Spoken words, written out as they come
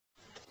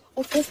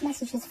If this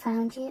message has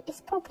found you,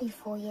 it's probably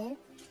for you.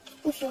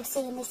 If you're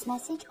seeing this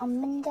message on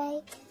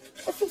Monday,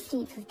 the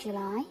 15th of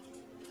July,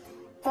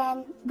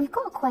 then we've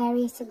got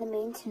Aquarius and the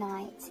moon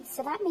tonight.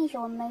 So that means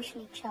you're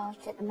emotionally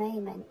charged at the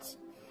moment.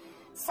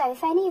 So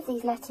if any of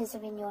these letters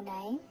are in your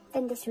name,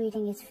 then this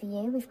reading is for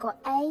you. We've got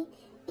A,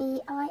 E,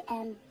 I,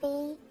 M,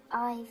 B,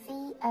 I,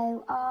 V,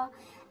 O, R,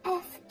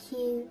 F,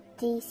 Q,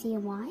 D, C,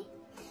 and Y.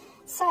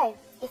 So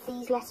if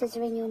these letters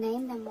are in your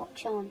name, then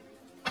watch on.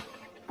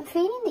 I'm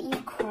feeling that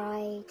you've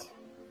cried.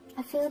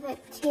 I feel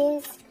that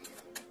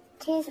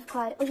tears have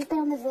cried, or you've been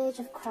on the verge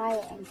of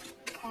crying,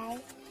 okay?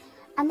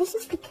 And this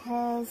is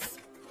because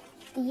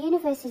the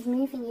universe is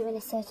moving you in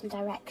a certain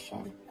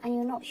direction, and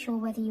you're not sure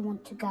whether you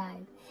want to go.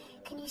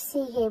 Can you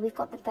see here, we've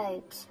got the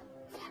boat,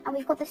 and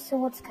we've got the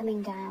swords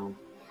coming down,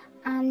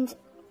 and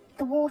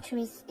the water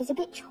is a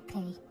bit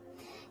choppy.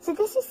 So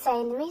this is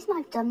saying, the reason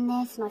I've done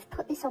this, and I've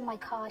put this on my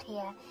card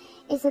here,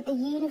 is that the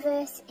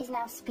universe is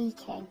now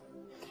speaking.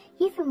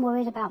 You've been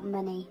worried about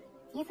money.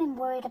 You've been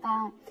worried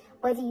about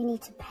whether you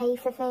need to pay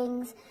for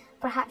things.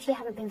 Perhaps you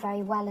haven't been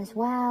very well as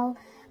well.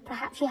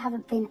 Perhaps you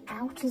haven't been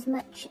out as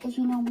much as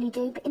you normally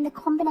do. But in the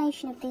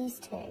combination of these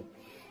two,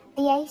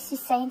 the Ace is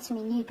saying to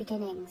me, new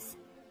beginnings.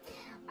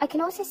 I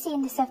can also see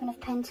in the Seven of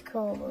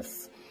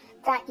Pentacles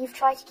that you've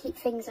tried to keep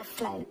things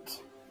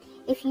afloat.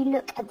 If you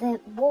look at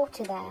the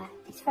water there,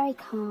 it's very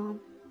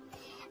calm.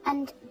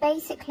 And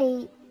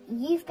basically,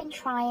 you've been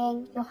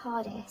trying your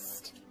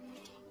hardest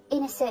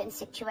in a certain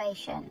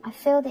situation. I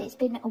feel that it's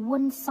been a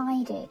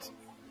one-sided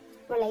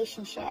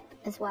relationship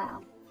as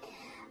well.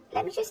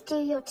 Let me just do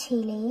your tea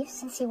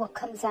leaves and see what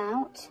comes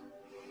out.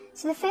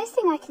 So the first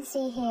thing I can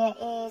see here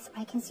is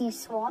I can see a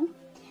swan,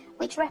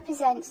 which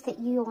represents that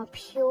you are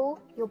pure,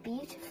 you're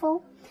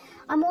beautiful.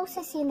 I'm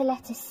also seeing the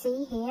letter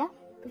C here.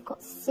 We've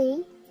got C,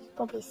 you can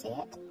probably see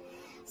it.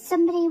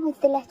 Somebody with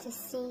the letter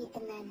C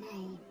in their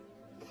name.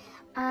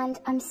 And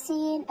I'm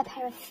seeing a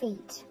pair of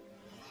feet.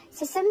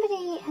 So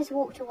somebody has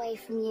walked away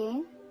from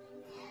you,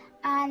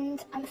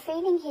 and I'm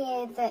feeling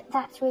here that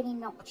that's really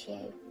knocked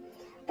you.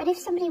 But if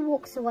somebody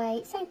walks away,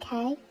 it's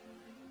okay,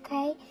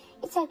 okay?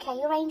 It's okay,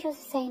 your angels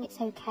are saying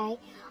it's okay.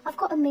 I've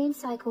got a moon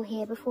cycle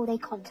here before they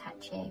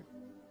contact you,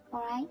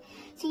 all right?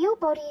 So your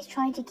body is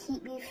trying to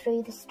keep you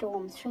through the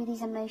storms, through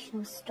these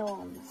emotional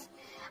storms.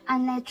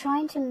 And they're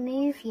trying to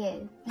move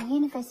you. The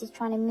universe is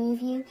trying to move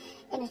you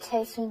in a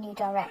totally new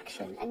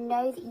direction, and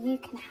know that you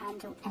can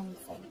handle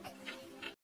anything.